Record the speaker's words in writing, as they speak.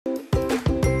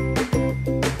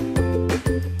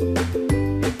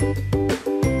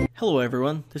Hello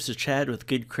everyone, this is Chad with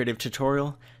Good Creative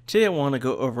Tutorial. Today I want to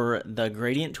go over the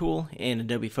gradient tool in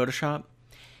Adobe Photoshop.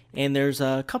 And there's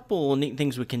a couple neat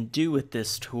things we can do with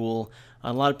this tool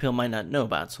a lot of people might not know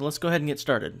about. So let's go ahead and get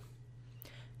started.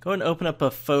 Go ahead and open up a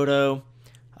photo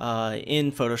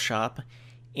in Photoshop.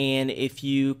 And if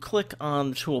you click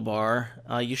on the toolbar,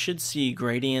 you should see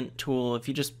gradient tool. If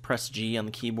you just press G on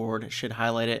the keyboard, it should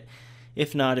highlight it.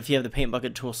 If not, if you have the paint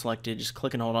bucket tool selected, just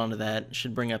click and hold on to that. It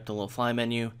should bring up the little fly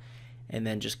menu, and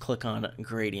then just click on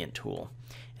gradient tool.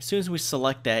 As soon as we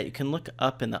select that, you can look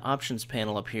up in the options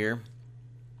panel up here,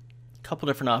 a couple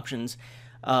different options,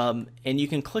 and you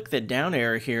can click the down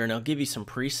arrow here and it'll give you some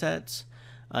presets.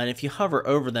 And if you hover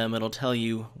over them, it'll tell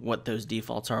you what those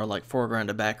defaults are, like foreground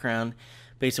to background.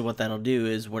 Basically what that'll do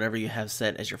is whatever you have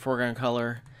set as your foreground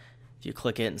color, if you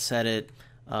click it and set it,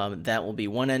 that will be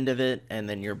one end of it, and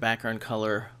then your background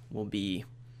color will be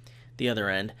the other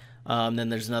end. Then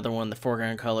there's another one, the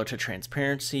foreground color to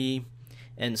transparency,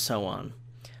 and so on.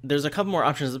 There's a couple more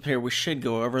options up here we should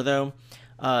go over though.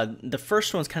 The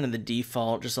first one's kind of the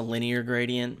default, just a linear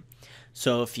gradient.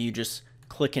 So if you just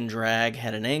click and drag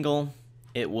at an angle,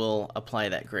 it will apply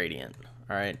that gradient.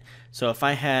 Alright, so if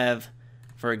I have,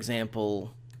 for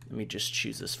example, let me just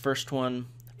choose this first one,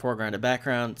 foreground to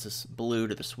background, it's this blue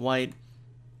to this white.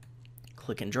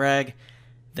 Click and drag,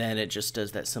 then it just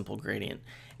does that simple gradient.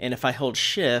 And if I hold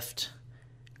shift,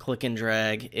 click and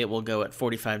drag, it will go at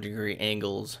 45-degree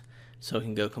angles, so it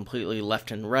can go completely left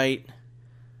and right,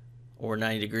 or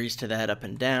 90 degrees to that up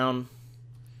and down,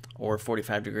 or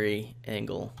 45-degree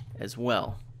angle as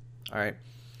well. Alright.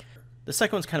 The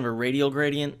second one's kind of a radial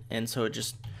gradient, and so it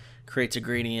just creates a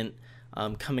gradient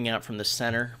coming out from the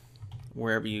center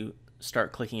wherever you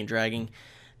start clicking and dragging.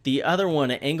 The other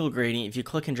one, an angle gradient, if you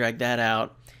click and drag that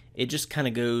out, it just kind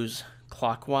of goes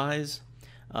clockwise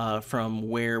from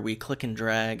where we click and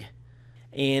drag.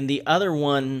 And the other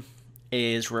one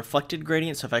is reflected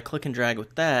gradient, so if I click and drag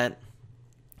with that,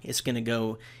 it's going to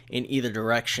go in either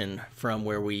direction from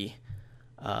where we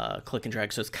click and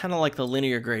drag. So it's kind of like the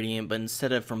linear gradient, but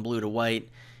instead of from blue to white,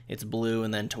 it's blue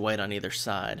and then to white on either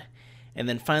side. And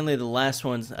then finally the last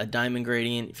one's a diamond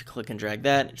gradient. If you click and drag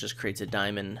that, it just creates a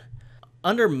diamond.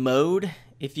 Under mode,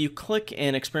 if you click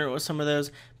and experiment with some of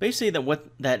those, basically what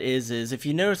that is if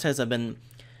you notice as I've been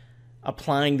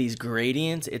applying these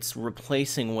gradients, it's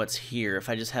replacing what's here if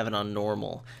I just have it on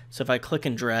normal. So if I click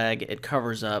and drag, it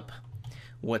covers up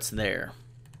what's there.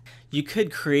 You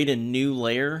could create a new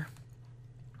layer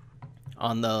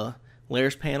on the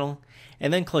layers panel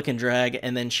and then click and drag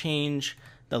and then change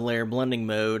the layer blending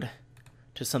mode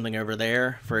to something over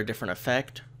there for a different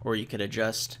effect, or you could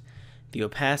adjust the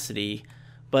opacity.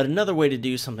 But another way to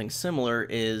do something similar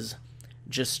is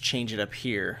just change it up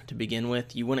here to begin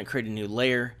with. You wouldn't create a new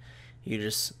layer. You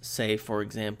just say, for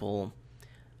example,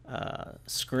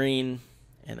 screen,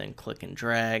 and then click and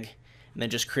drag, and then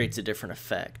just creates a different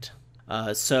effect.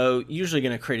 So usually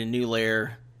going to create a new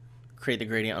layer, create the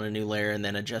gradient on a new layer, and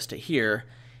then adjust it here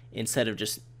instead of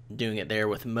just doing it there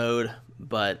with mode,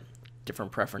 but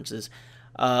different preferences.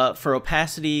 For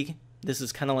opacity, this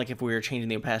is kind of like if we were changing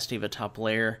the opacity of a top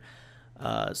layer.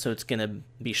 So it's going to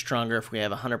be stronger if we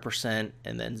have 100%,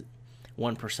 and then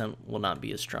 1% will not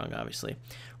be as strong, obviously.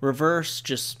 Reverse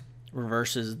just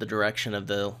reverses the direction of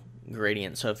the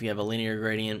gradient. So if you have a linear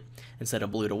gradient, instead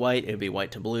of blue to white, it would be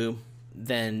white to blue.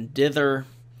 Then dither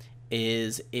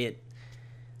is it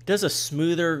does a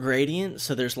smoother gradient,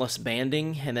 so there's less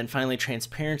banding. And then finally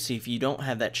transparency, if you don't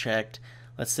have that checked,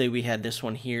 let's say we had this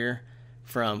one here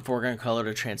from foreground color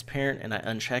to transparent and I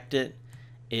unchecked it,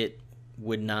 it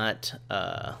would not,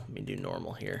 let me do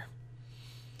normal here,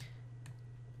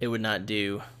 it would not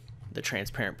do the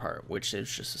transparent part, which is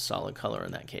just a solid color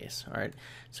in that case. Alright,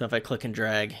 so if I click and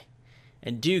drag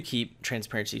and do keep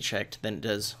transparency checked, then it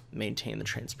does maintain the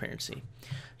transparency.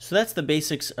 So that's the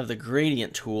basics of the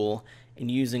gradient tool,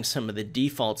 and using some of the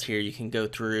defaults here you can go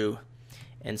through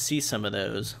and see some of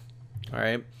those.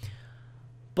 Alright,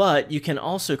 but you can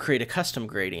also create a custom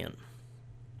gradient.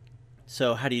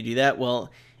 So how do you do that?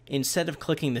 Well, instead of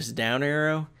clicking this down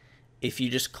arrow, if you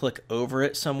just click over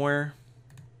it somewhere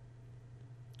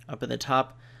up at the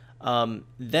top,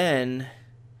 then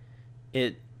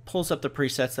it pulls up the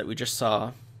presets that we just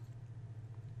saw,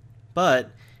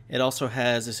 but it also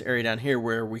has this area down here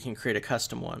where we can create a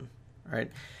custom one. All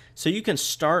right, so you can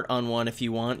start on one if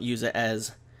you want, use it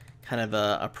as kind of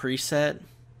a preset,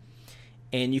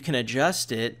 and you can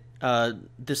adjust it.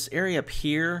 This area up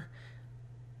here,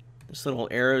 this little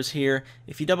arrows here,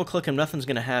 if you double click them, nothing's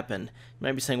going to happen. You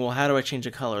might be saying, well, how do I change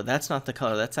the color? That's not the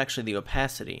color, that's actually the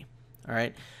opacity.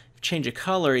 Alright, to change a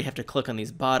color, you have to click on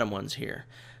these bottom ones here.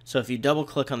 So if you double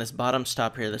click on this bottom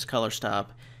stop here, this color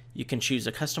stop, you can choose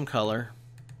a custom color,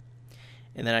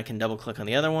 and then I can double click on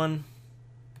the other one.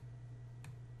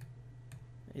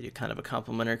 I do kind of a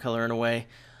complementary color in a way.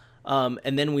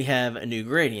 And then we have a new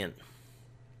gradient.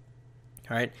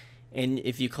 All right, and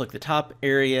if you click the top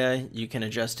area, you can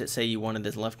adjust it. Say you wanted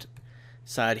this left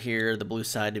side here, the blue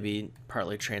side, to be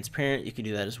partly transparent. You can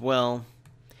do that as well.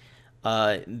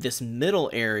 This middle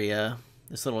area,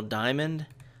 this little diamond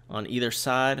on either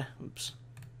side, oops,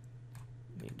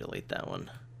 let me delete that one.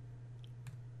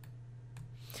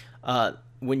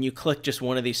 When you click just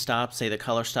one of these stops, say the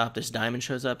color stop, this diamond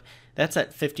shows up. That's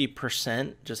at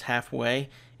 50%, just halfway.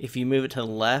 If you move it to the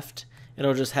left,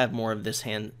 it'll just have more of this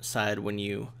hand side when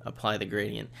you apply the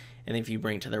gradient. And if you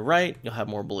bring it to the right, you'll have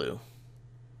more blue.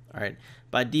 All right,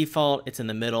 by default, it's in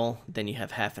the middle, then you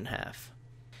have half and half.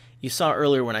 You saw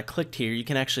earlier when I clicked here, you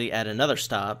can actually add another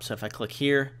stop. So if I click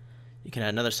here, you can add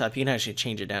another stop. You can actually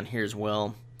change it down here as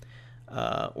well,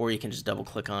 or you can just double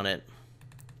click on it.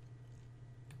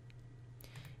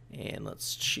 And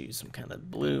let's choose some kind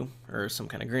of blue or some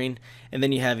kind of green. And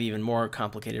then you have even more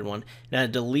complicated one. Now to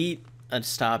delete a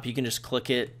stop, you can just click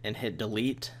it and hit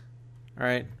delete, all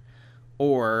right?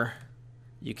 Or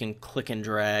you can click and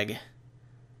drag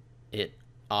it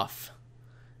off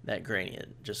that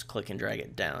gradient. Just click and drag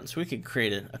it down. So we could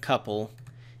create a couple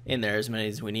in there, as many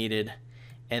as we needed,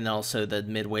 and also the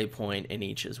midway point in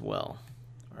each as well,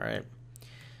 all right?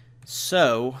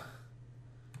 So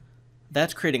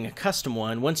that's creating a custom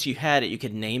one. Once you had it, you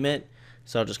could name it.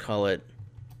 So I'll just call it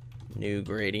new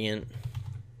gradient.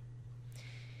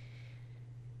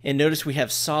 And notice we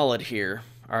have solid here.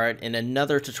 All right, in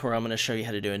another tutorial, I'm going to show you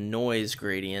how to do a noise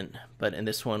gradient, but in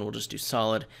this one, we'll just do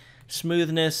solid.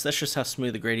 Smoothness, that's just how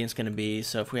smooth the gradient's going to be.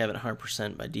 So if we have it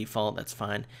 100% by default, that's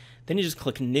fine. Then you just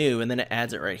click new, and then it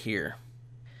adds it right here.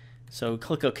 So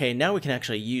click OK. Now we can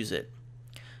actually use it.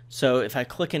 So if I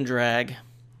click and drag,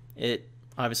 it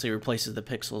obviously replaces the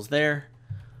pixels there.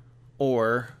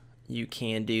 Or you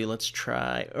can do, let's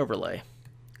try overlay.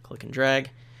 Click and drag.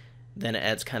 Then it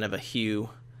adds kind of a hue,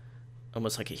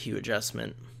 almost like a hue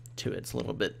adjustment to it. It's a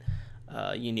little bit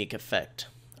unique effect.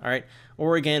 All right.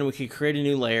 Or again, we could create a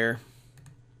new layer,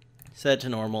 set it to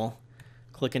normal,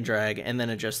 click and drag, and then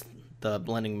adjust the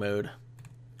blending mode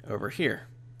over here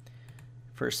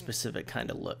for a specific kind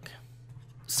of look.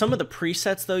 Some of the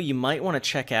presets, though, you might want to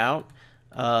check out.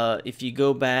 If you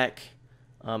go back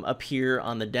up here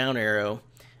on the down arrow,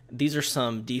 these are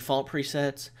some default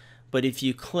presets. But if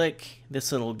you click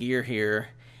this little gear here,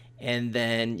 and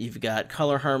then you've got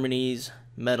color harmonies,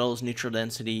 metals, neutral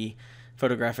density,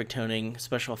 photographic toning,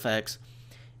 special effects.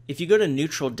 If you go to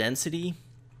neutral density,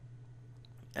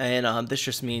 and this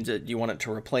just means that you want it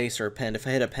to replace or append. If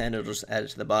I hit append, it'll just add it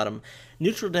to the bottom.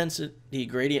 Neutral density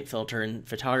gradient filter in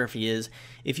photography is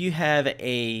if you have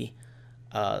a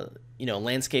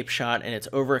landscape shot and it's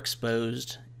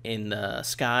overexposed in the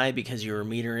sky because you're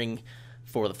metering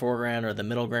for the foreground or the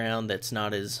middle ground that's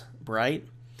not as bright,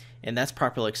 and that's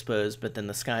properly exposed, but then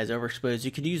the sky is overexposed,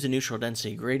 you could use a neutral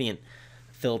density gradient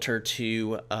filter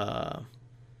to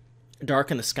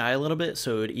darken the sky a little bit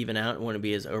so it would even out and wouldn't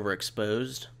be as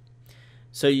overexposed.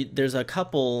 So there's a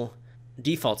couple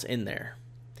defaults in there.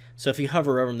 So if you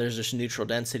hover over them, there's just neutral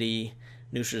density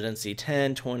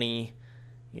 10, 20,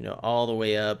 all the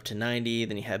way up to 90.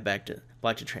 Then you have back to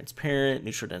black to transparent,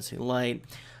 neutral density light.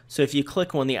 So if you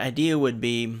click one, the idea would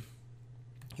be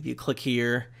if you click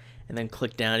here and then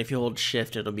click down, if you hold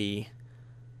shift, it'll be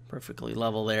perfectly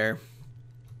level there.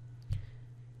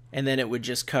 And then it would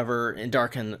just cover and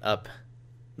darken up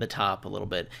the top a little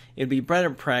bit. It would be better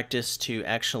practice to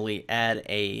actually add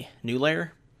a new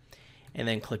layer and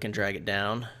then click and drag it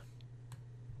down,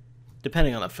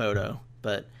 depending on the photo,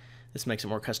 but this makes it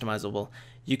more customizable.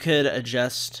 You could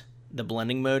adjust the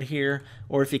blending mode here,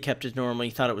 or if you kept it normal,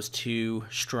 you thought it was too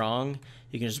strong,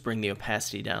 you can just bring the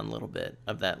opacity down a little bit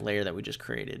of that layer that we just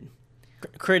created.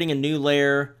 Creating a new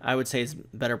layer, I would say, is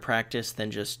better practice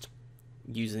than just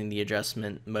using the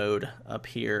adjustment mode up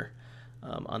here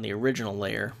on the original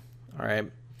layer. All right,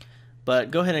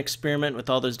 but go ahead and experiment with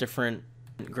all those different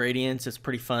gradients. It's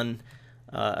pretty fun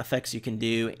effects you can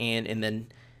do. And then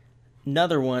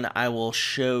another one, I will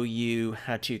show you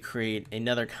how to create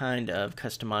another kind of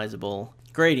customizable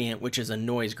gradient, which is a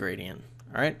noise gradient.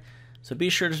 All right, so be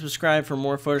sure to subscribe for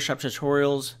more Photoshop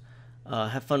tutorials.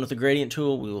 Have fun with the gradient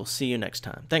tool. We will see you next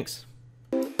time. Thanks.